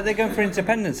Barcelona, like, they're going for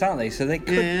independence, aren't they? So they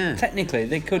could technically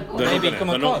they could maybe come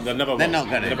across. They're never not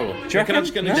going to. Do you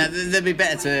reckon? They'd be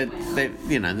better to.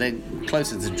 They're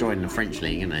closer to joining the French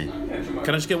league, Can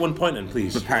I just get 1 point in,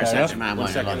 please? But Paris Saint-Germain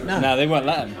won't allow it. No, they won't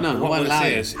let them. No, What won't I allow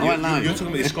say it. is, I won't allow you're it. talking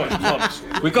about the Scottish clubs.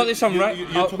 We've got this on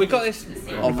we've got this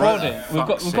recording. We've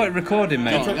got it recording,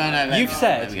 mate. You've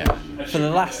said for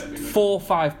the last 4 or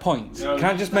 5 points. Can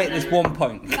I just make this 1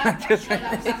 point? Can I just make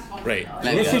this? Right.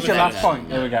 This is your last point.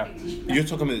 There we go. You're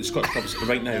talking about the Scottish clubs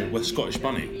right now with Scottish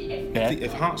money. Yeah.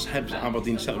 If Hearts, Hibs,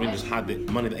 Aberdeen, Celtic, Rangers had the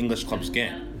money that English clubs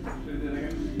get.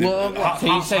 So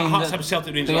you're saying Hearts, that Hibs,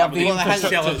 Celtic, Rangers, they have the Aberdeen,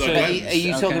 infrastructure Celtic, to- Are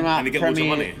you talking about And they get loads of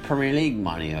money. Premier League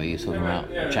money, or are you talking about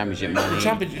Championship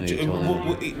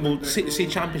money? We'll say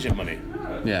Championship money.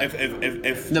 Yeah.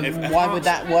 If Why would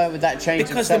that change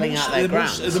them selling out their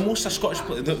grounds? The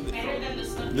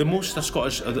most a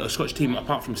Scottish team,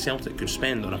 apart from Celtic, could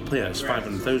spend on a player is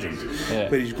 500,000. Yeah.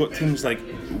 Where you've got teams like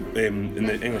in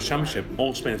the English Championship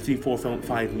all spend 3, 4, 5,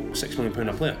 £6 million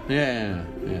a player. Yeah.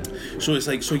 So it's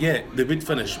like, they would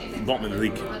finish bottom of the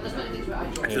league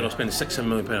if they're not spending £6-7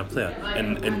 million a player,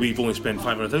 and we've only spent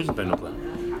 £500,000 a player.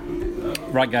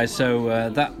 Right, guys. So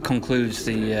that concludes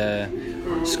the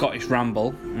Scottish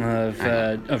ramble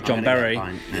of John Berry.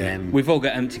 We've all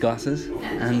got empty glasses,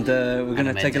 and we're going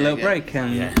to take a little break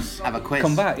and have a quiz.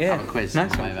 come back. Yeah, Have a quiz.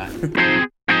 Nice on the one. way back.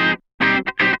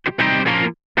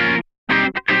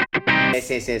 Yes,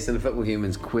 so the Football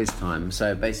Humans quiz time.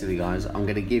 So basically, guys, I'm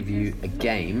going to give you a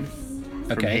game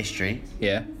from history.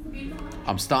 Yeah.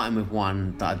 I'm starting with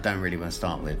one that I don't really want to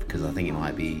start with because I think it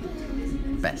might be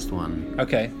best one.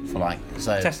 Okay. For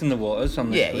Testing the waters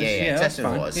on this quiz. Yeah, testing the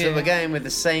fine. waters. Yeah. So we're going with the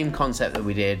same concept that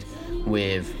we did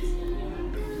with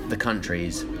the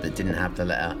countries that didn't have the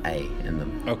letter A in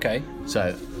them. Okay.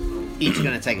 So each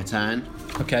going to take a turn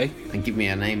Okay. and give me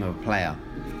a name of a player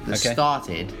that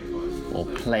started or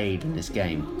played in this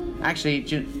game. Actually,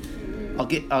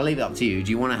 I'll leave it up to you. Do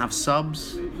you want to have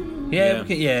subs? Yeah.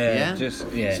 Yeah?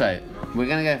 Yeah. So we're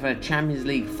going to go for the Champions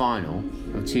League final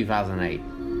of 2008,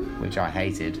 which I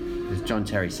hated, because John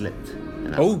Terry slipped.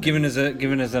 Oh, giving us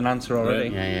an answer already.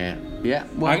 Yeah.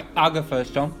 Well, I'll go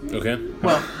first, John. Okay.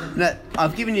 well, look,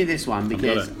 I've given you this one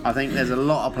because it. I think there's a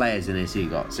lot of players in this you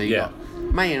got. So you got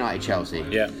Man United, Chelsea.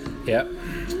 Yeah. Yeah.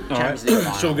 Champions League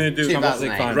final. So we're going to do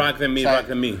 2008. rag them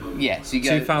me. Yeah, so you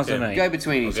go 2008. Go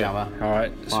between each other. All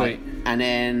right. Sweet. Right, and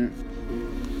then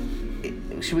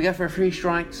should we go for 3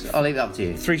 strikes? I'll leave it up to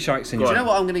you. 3 strikes in. Do you know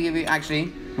what I'm going to give you?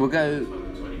 Actually, we'll go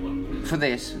for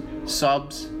this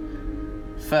subs,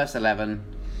 first 11,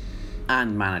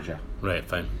 and manager. Right,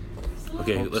 fine.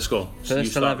 Okay, let's go.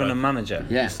 First 11 and manager.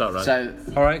 Yeah. start right. So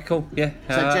All right. Cool. Yeah.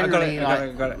 generally,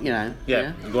 I got it. you know.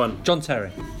 Yeah, go on. John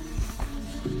Terry.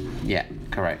 Yeah,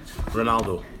 correct.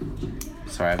 Ronaldo.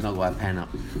 Sorry, I've not got a pen up.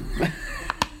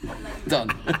 Done.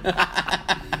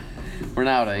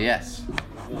 Ronaldo, yes.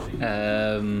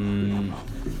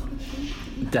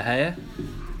 De Gea.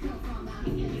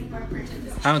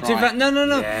 Right.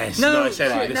 No. Yes. No, I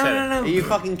said it. Are you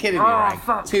fucking kidding me, Rag?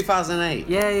 fuck. 2008.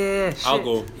 Yeah. I'll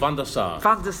go Van der Sar.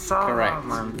 Van der Sar. Correct.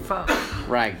 Man. Fuck.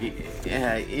 Rag, you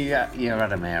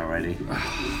had him here already.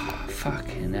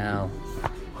 Fucking hell.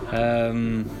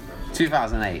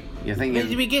 2008. You're thinking.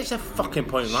 Did we get a fucking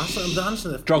point last time? The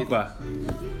answer. Drogba.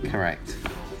 Correct.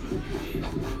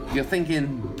 You're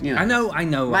thinking. You know. I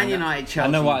know. Man United, Chelsea.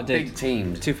 I know what I did. Big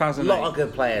teams. 2008. A lot of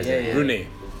good players. Yeah, in yeah. it. Rooney.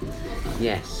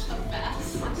 Yes.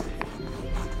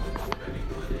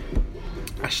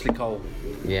 Ashley Cole.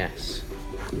 Yes.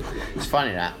 It's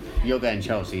funny that you're going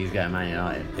Chelsea, he's going Man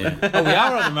United. Yeah. Oh, we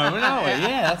are at the moment, aren't we?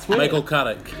 Yeah, that's weird. Michael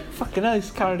Carrick. Fucking hell,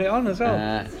 he's carried it on as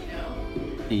well.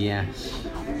 Yes.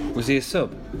 Was he a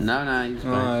sub? No, he's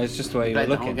Oh, it's just the way you were played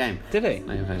the looking. whole game. Did he?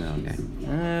 No, he played the whole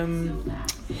game.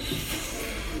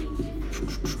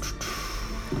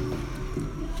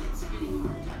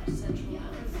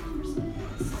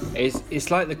 It's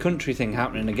like the country thing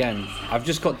happening again. I've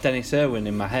just got Dennis Irwin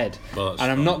in my head, Well,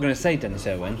 and I'm not going to say Dennis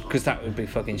Irwin because that would be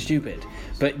fucking stupid.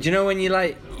 But do you know when you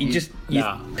like you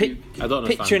Nah. I don't understand.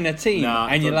 picturing a team Nah,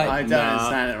 and you're like, I don't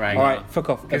understand it, right? all right, fuck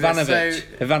off, 'Cause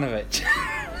Ivanovic.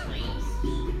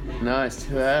 No, it's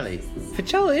too early. For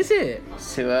Chelsea, is it?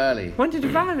 It's too early. When did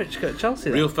Ivanovic go to Chelsea?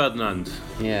 Then? Rio Ferdinand.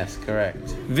 Yes, correct.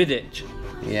 Vidic.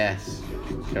 Yes,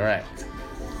 correct.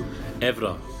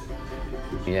 Evra.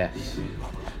 Yes.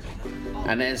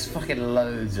 And there's fucking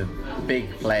loads of big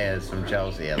players from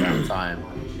Chelsea at that time.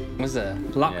 Was there?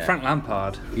 Yeah. Frank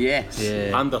Lampard. Yes.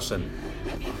 Yeah. Anderson.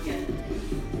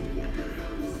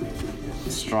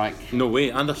 strike. No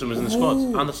way, Anderson was in the squad.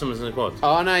 Anderson was in the squad.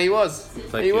 Oh no, he was.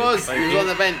 He was on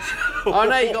the bench. Oh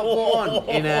no, he got brought on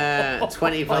in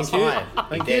 20 plus 5.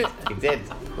 Thank you. He did.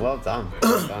 Well done.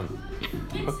 Well done.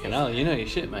 Fucking hell, you know your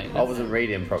shit, mate. I wasn't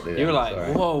reading properly. You were like,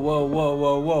 sorry.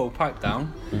 whoa, pipe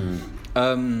down.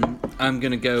 I'm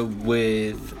gonna go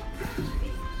with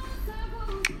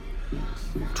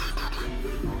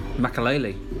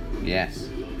Makalele. Yes.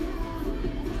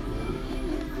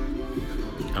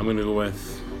 I'm going to go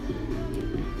with...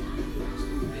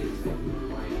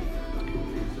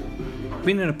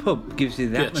 Being in a pub gives you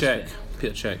the atmosphere.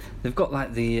 Peter Cech. They've got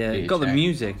like the Peter the Cech.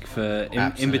 music for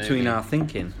in between our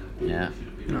thinking. Yeah.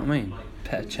 You know what I mean?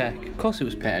 Peter Cech. Of course it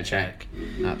was Peter Cech.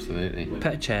 Absolutely.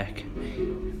 Peter Cech.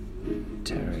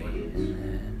 Terry.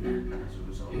 And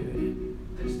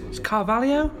then... It's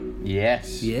Carvalho?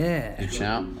 Yes. Yeah. Good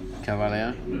shout.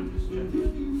 Carvalho.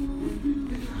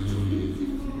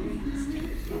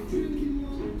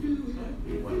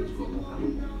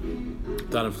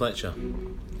 Darren Fletcher.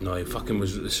 No, he fucking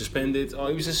was suspended. Oh,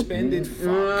 he was suspended.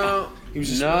 Fuck. He was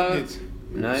suspended.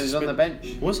 No, he was on the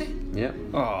bench. Was he? Yep.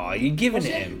 Oh, you're giving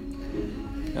it him.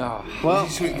 Oh. Well,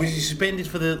 Was he suspended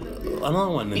for the another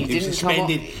one? He was didn't come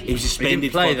suspended. off. He was suspended. He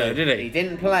didn't play for though, the, did he he?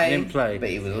 didn't play. He didn't play. But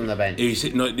he was on the bench. He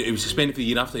was suspended for the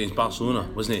year after against Barcelona,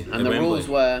 wasn't he? And At the Wembley. rules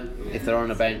were, if they're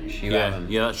on a bench, you have them.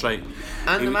 Yeah, that's right.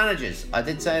 And He the was- managers. I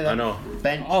did say that. I know.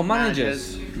 Bench Oh,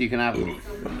 managers. You can have them.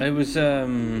 It was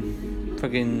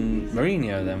fucking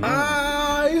Mourinho then. Wasn't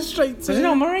Ah, he's straight Was it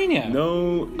not Mourinho?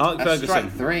 No, Alec That's Ferguson.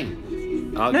 strike 3.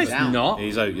 Alec No, it's Ferguson. not.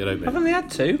 He's out. You're out, mate. I've only had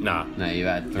 2. Nah, No, you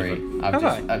had 3. Have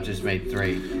I? I've just made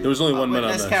 3. there was only 1 minute.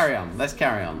 Let's carry on. Let's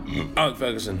carry on. Alec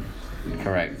Ferguson.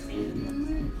 Correct.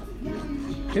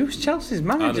 Who was Chelsea's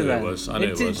manager I knew it then? was, I knew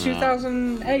it In was.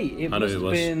 2008. It I knew must it have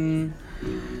was. been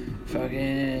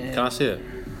fucking. Can I see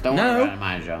it? Don't No. worry about a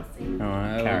manager.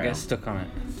 Alright, Carry we'll get on. stuck on it.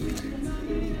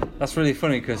 That's really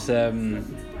funny because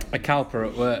a Calper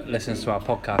at work listens to our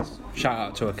podcast. Shout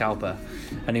out to a Calper.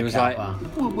 And he was like,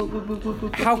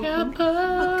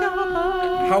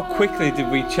 how quickly did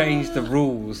we change the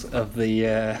rules of the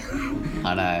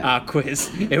I know. our quiz?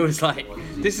 It was like,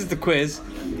 this is the quiz,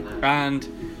 and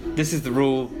this is the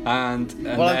rule, and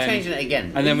Well, I'm then, changing it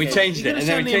again. and then we changed it, and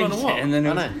then we You're gonna changed say it, and then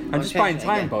I it know. was, I'm I'm just buying changing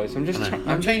it time, again. boys. I'm just I know. I'm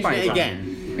I'm just changing buying it time.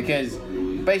 again because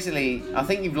basically I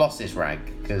think you've lost this rag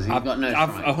because you've got no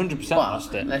I've strike. 100% But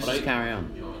lost it. Let's just Right. carry on.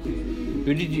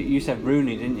 Who did you said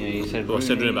Rooney, didn't you? You said Well, I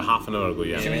said Rooney. about half an hour ago,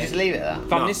 yeah. Should we just leave it there?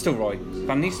 Van No. Nistelrooy.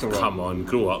 Van Nistelrooy. Come on,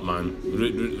 grow up, man.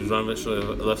 Ivanovic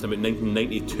left him at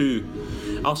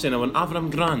 1992. I'll say now, an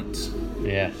Avram Grant.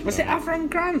 Yeah. Was it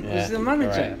Avram Grant? Yeah, Was the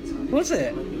manager? correct. Was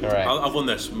it? Correct. I've won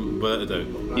this without a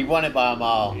doubt. You won it by a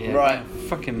mile. Yeah, Right.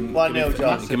 Fucking 1-0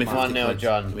 John. Give me 1-0 50 quid.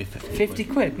 John. Give me 50 50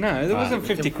 quid? No, there wasn't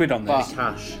 50 quid on But- this.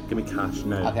 cash. Give me cash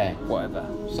now. Okay. Whatever.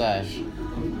 So,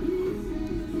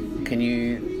 can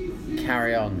you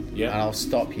carry on? Yeah. And I'll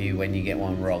stop you when you get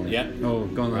one wrong. Yeah. Oh,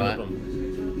 go on Right.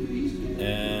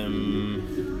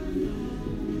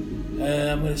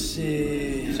 I'm gonna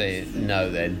say. Say no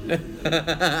then.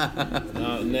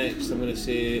 Next, I'm gonna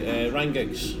say Ryan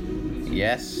Giggs.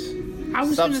 Yes. I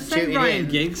was going to say Substituted Ryan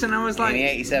in. Giggs, and I was like, In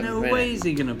the 87th no minute. way is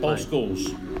he going to Paul play.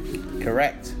 Scholes.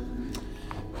 Correct.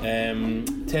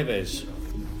 Tevez.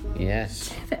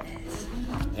 Yes.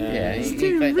 Yeah, He's he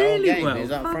doing played the whole really game. well. He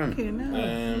was up front. Fucking hell.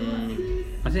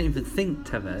 I didn't even think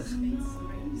Tevez.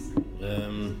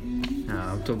 No,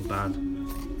 I've done bad.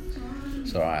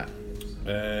 It's alright.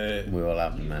 We will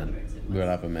have him, man. We will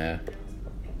have him here.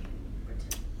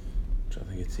 Trying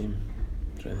to think of team.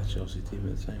 Trying to think of Chelsea team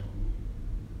at the time.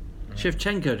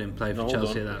 Shevchenko didn't play for No, hold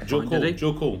Chelsea on. at that Joe point, Cole. did he?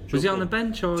 Joe Cole. Was he Joe on the Cole.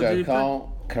 bench or did Joe he play?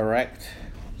 Cole, correct.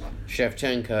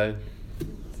 Shevchenko,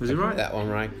 Was he right? that one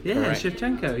right? Yeah, correct.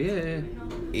 Shevchenko, yeah.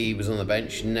 He was on the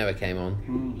bench, never came on.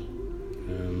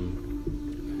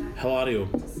 Hilario.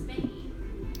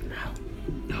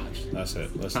 That's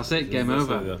it. That's it, game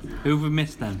over. Who have we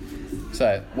missed then?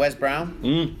 So, Wes Brown,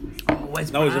 Oh,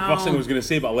 Wes That was the first thing I was going to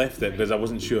say, but I left it because I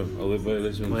wasn't sure.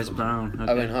 Wes Brown. Okay.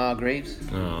 Owen Hargreaves,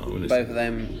 Oh, both of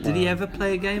them. Did he ever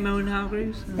play a game, Owen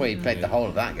Hargreaves? Well, he played the whole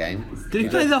of that game. Did he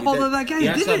play the whole of that game?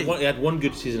 Did he? He had one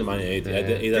good season at Man United.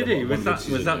 Did he? Was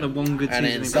that the one good And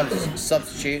season then he played?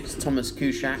 substitutes, Thomas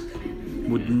Kuszak,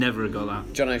 Would never have got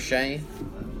that. John O'Shea.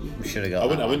 We should have got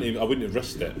I that one. wouldn't have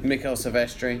risked it. Mikhail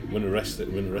Silvestri, Wouldn't have risked it.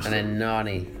 and then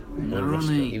Nani.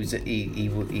 Nani.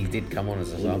 He did come on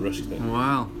as a Wouldn't have sub. risked it.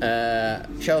 Wow.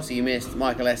 Chelsea, you missed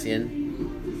Michael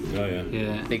Essien, Oh yeah.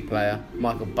 Yeah. big player.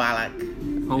 Michael Ballack,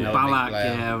 Oh, big Ballack,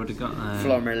 player. yeah, I would have got that.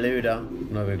 Flo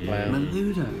Maluda, no big player.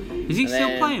 Maluda. Is he And still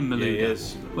then- playing, Maluda? Yeah, he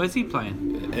is. Where's he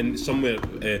playing? And somewhere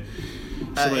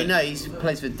No, he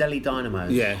plays for Delhi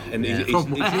Dynamos. Yeah, and he's you know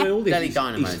how old he is? Delhi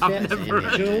Dynamos. Do you know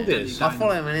how old he is? I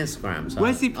follow him on Instagram. So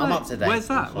Where's he play? I'm up to date. Where's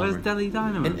that? Where's Delhi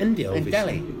Dynamo? In India, In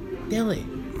obviously. Delhi.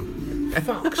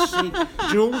 Fuck's sake. Do you know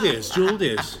how old he is? Do you know how old he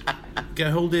is? Get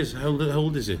how old is? How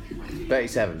old is he?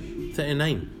 37.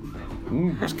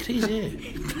 39. That's crazy, eh?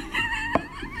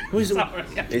 What is it?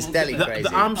 It's Delhi crazy.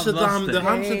 The Amsterdam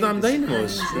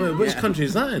Dynamos. Which country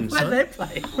is that in, son? Where they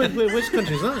play? Which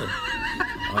country is that in?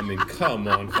 I mean, come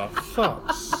on, for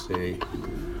fuck's sake.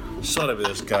 Sorry about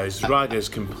this, guys. Raga's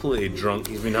completely drunk.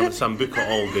 He's been having sambuca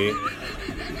all day.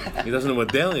 He doesn't know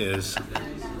what Delhi is.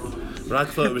 Rag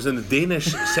thought it was in the Danish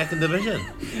second division.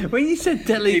 When you said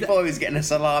Delhi, He thought he was getting a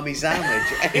salami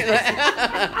sandwich.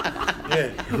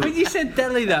 Yeah. when you said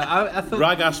Delhi, though, I thought.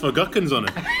 Rag asked for gherkins on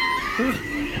it.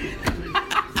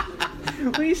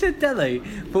 When you said Delhi,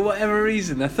 for whatever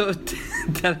reason, I thought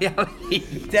Delhi Ali.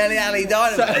 Delhi Ali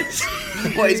Dynamos.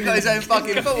 What, he's got his own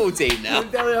fucking football team now?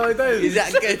 Delhi Ali Dynamo. Is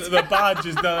that good? The badge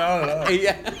is down.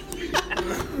 Yeah.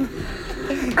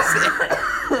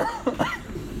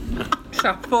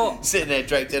 I thought. Sitting there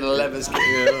draped in a leather skin.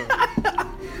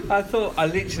 I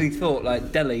literally thought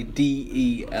like Delhi,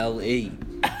 D-E-L-E,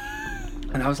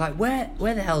 and I was like, where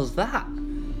the hell's that?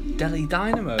 Delhi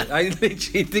Dynamo. I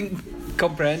literally didn't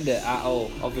comprehend it at all.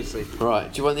 Obviously.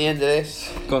 Right, do you want the end of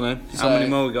this? Go on then. So- How many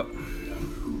more we got?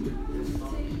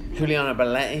 Juliano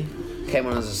Belletti came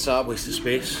on as a sub. Waste of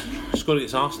space. Scored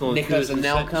against Arsenal. Nicholas in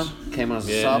 2006. Anelka came on as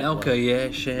a Yeah. sub. Nelka, yeah,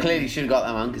 shit. Clearly should have got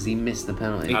that one because he missed the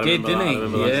penalty. He I did, remember didn't that, I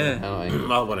remember he? that. Yeah.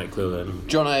 Penalty. I'll win it clearly then.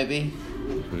 John Obi.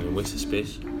 Waste of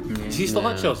space. Is he still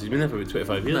at Chelsea? He's been there for about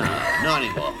 25 years. Not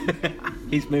anymore.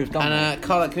 He's moved on. And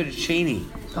Carlo Cudicini.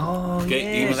 oh,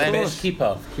 He was yeah. the best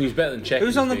keeper. He was better than Czech.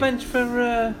 Who's on the bench for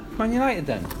Man United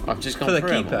then? I've just gone For the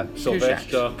through him. keeper.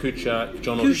 Sylvester, Kuchak,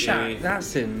 John O'Shea. Kushak,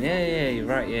 that's him. Yeah, you're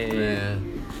right. Yeah.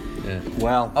 Yeah.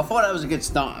 Well, I thought that was a good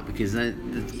start because they're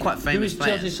quite Who famous was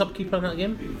players. Chelsea's sub-keeper in that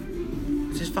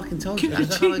game? Just fucking told you. That.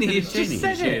 Cudicini, you just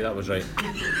said Yeah, it. that was right.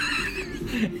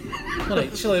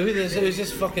 Alright, chill out. It was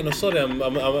just fucking. I'm sorry.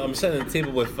 I'm sitting at the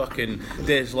table with fucking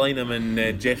Des Lynam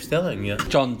and Jeff Stelling. Yeah.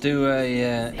 John, do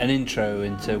an intro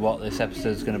into what this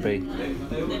episode's going to be.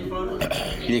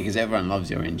 Yeah, because everyone loves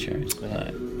your intros.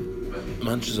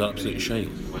 Manchester's absolute shite.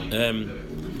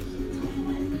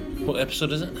 What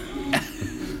episode is it?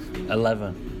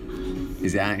 11.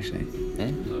 Is it actually?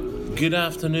 Yeah. Good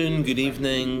afternoon, good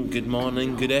evening, good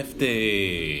morning, good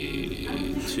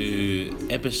afternoon to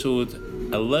episode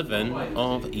 11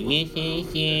 of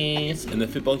Yes and the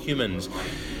Football Humans.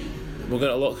 We've got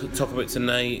a lot to talk about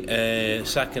tonight.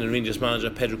 Sacking the Rangers manager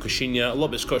Pedro Caixinha, a lot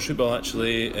about Scottish football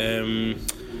actually.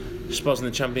 Spurs in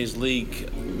the Champions League.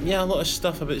 Yeah, a lot of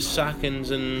stuff about sackings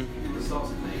and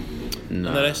the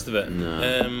rest of it. No.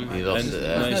 He lost it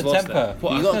there. No, he's No lost temper. it.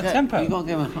 What? You got got no temper. to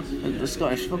give him the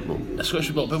Scottish football. Scottish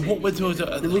football, but what we talked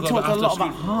about? We talked a lot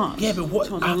about hearts. Yeah, but what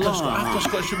We talked a lot about after hearts.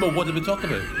 Scottish football? What did we talk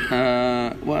about?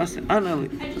 What else? I don't know.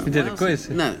 We did a quiz.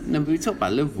 No, but we talked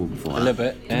about Liverpool before. A little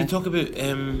bit. Did Yeah. we talk about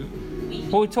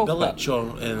What we talk about? Bilic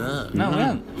or that? No, we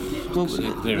haven't. Well,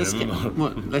 Clearly let's,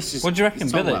 remember. let's just. What do you reckon,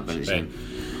 let's talk about Bilic? Bilic. Right.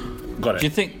 Got Do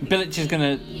you it. think Bilic is going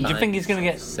to... Do you think he's going to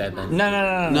get... 7. No.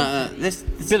 No, let's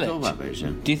Bilic. talk about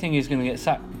Bilic. Do you think he's going to get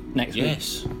sacked next week?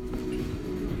 Yes.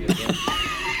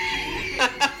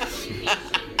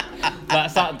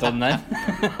 That's that done then.